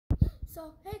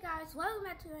So, hey guys, welcome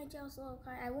back to my channel, Solo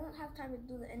Car. I won't have time to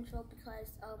do the intro because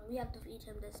we have to feed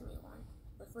him this meal one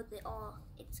before they all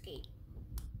escape.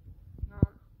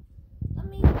 Let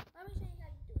me show you how to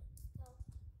do it. So,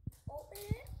 open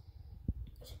it.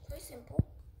 It's pretty simple.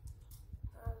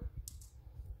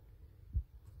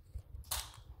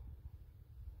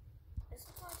 This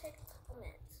is gonna take a couple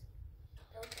minutes.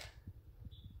 Okay.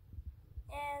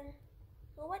 And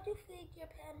so, what you feed your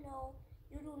pet? No,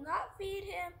 you do not feed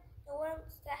him the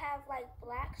ones that have like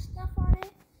black stuff on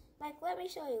it. Like, let me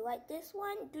show you. Like this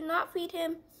one, do not feed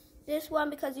him this one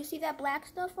because you see that black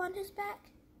stuff on his back?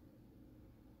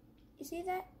 You see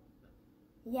that?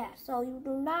 Yeah, so you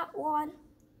do not want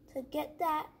to get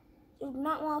that. You do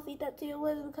not want to feed that to your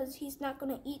lizard because he's not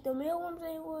going to eat the mealworms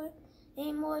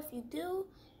anymore if you do.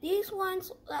 These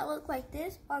ones that look like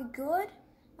this are good.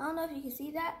 I don't know if you can see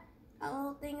that. That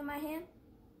little thing in my hand.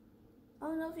 I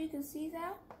don't know if you can see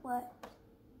that, but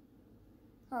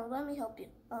let me help you.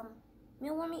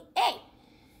 Mealwormy, hey!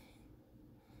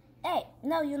 Hey,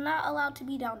 no, you're not allowed to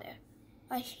be down there.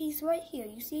 Like, he's right here.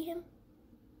 You see him?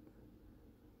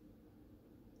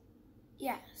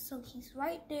 Yeah, so he's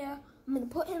right there. I'm gonna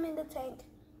put him in the tank.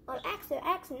 On Axen.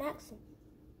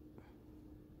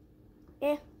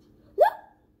 Yeah. Look!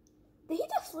 Did he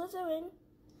just slither in?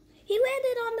 He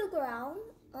landed on the ground.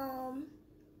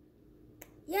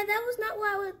 Yeah, that was not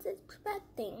what I was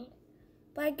expecting.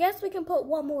 But I guess we can put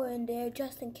one more in there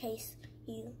just in case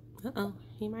he... Uh-oh,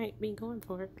 he might be going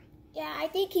for it. Yeah, I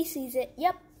think he sees it.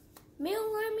 Yep.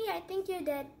 Mealwormy, I think you're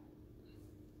dead.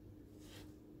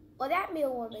 Well, that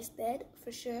mealworm is dead,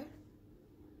 for sure.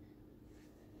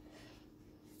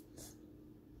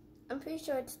 I'm pretty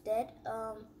sure it's dead.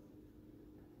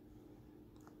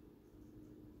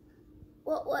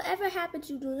 Well, whatever happens,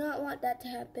 you do not want that to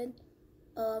happen.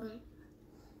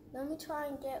 Let me try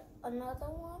and get another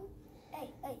one. Hey,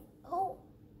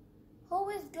 who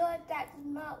is good that does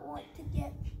not want to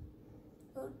get,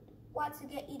 who wants to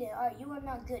get eaten? All right, you are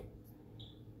not good.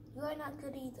 You are not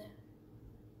good either.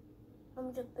 Let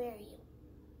me just bury you.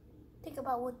 Think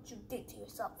about what you did to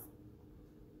yourself.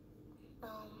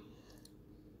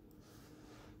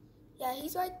 Yeah,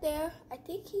 he's right there. I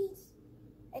think he's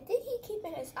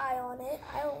keeping his eye on it.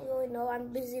 I don't really know. I'm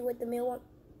busy with the mealworm.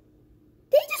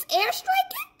 Did he just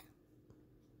airstrike it?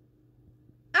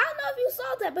 I don't know if you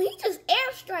saw that, but he just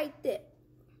airstriked it.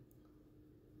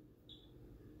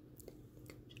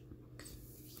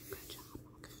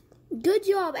 Good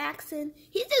job, Axen.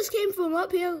 He just came from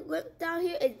up here, went down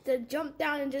here, and jumped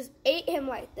down and just ate him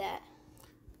like that.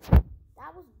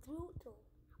 That was brutal.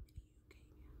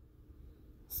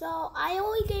 So I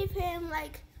only gave him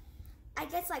like, I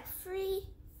guess like 3.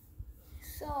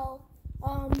 So,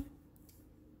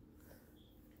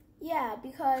 yeah,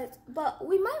 but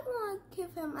we might want to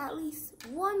give him at least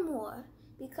one more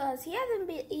because he hasn't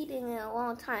been eating in a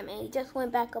long time and he just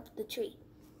went back up the tree.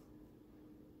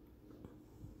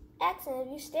 Axen,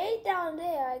 if you stayed down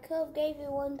there, I could have gave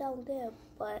you one down there,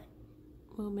 but...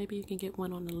 Well, maybe you can get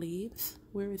one on the leaves.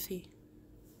 Where is he?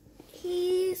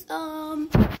 He's,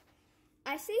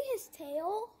 I see his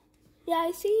tail. Yeah,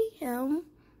 I see him.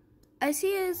 I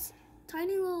see his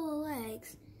tiny little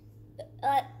legs.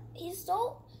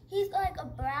 He's like a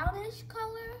brownish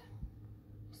color,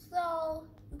 so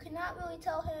you cannot really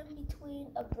tell him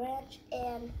between a branch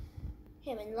and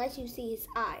him unless you see his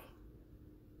eye.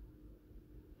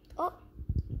 Oh,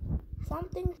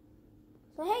 something.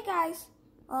 So hey guys,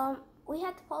 we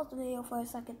had to pause the video for a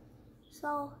second.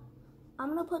 So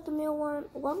I'm gonna put the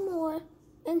mealworm one more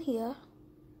in here.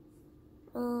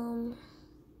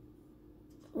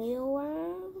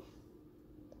 Mealworm.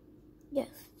 Yes.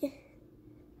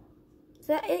 Is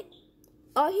that it?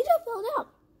 Oh, he just fell down.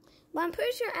 But I'm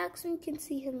pretty sure Axen can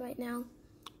see him right now.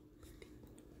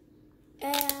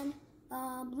 And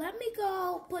let me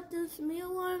go put these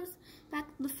mealworms back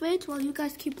in the fridge while you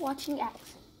guys keep watching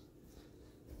Axen.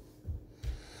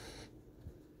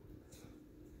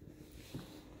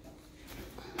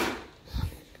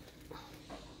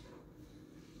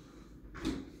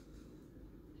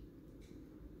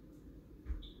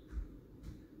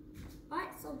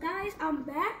 Alright, so guys, I'm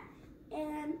back.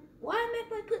 And why I meant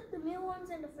by put the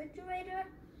mealworms in the refrigerator,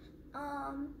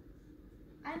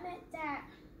 I meant that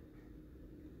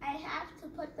I have to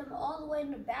put them all the way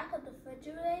in the back of the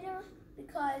refrigerator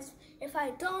because if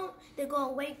I don't, they're going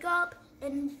to wake up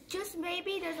and just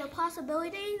maybe there's a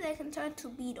possibility they can turn to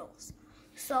beetles.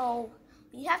 So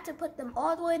you have to put them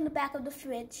all the way in the back of the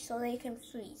fridge so they can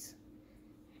freeze.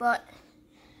 But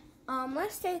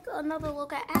let's take another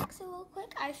look at Axen real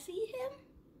quick. I see him.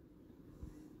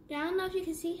 Yeah, I don't know if you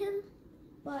can see him,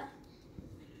 but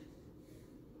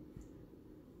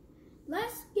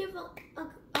let's give a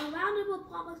round of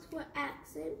applause for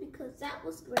Axen because that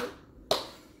was great.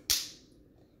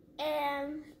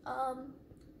 And I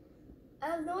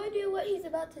have no idea what he's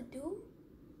about to do,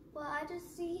 but I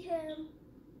just see him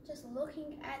just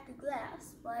looking at the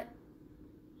glass. But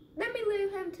let me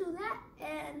leave him to that,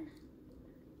 and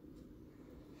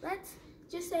let's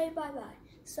just say bye-bye.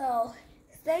 So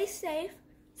stay safe,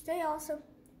 stay awesome,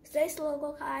 stay slow,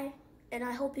 go high, and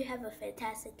I hope you have a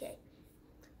fantastic day.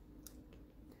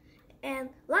 And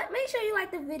make sure you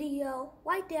like the video.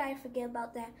 Why did I forget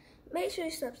about that? Make sure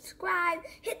you subscribe,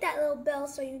 hit that little bell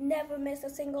so you never miss a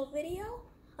single video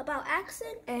about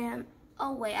Axen. And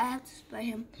oh wait, I have to spray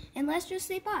him. And let's just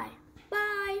say bye.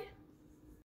 Bye.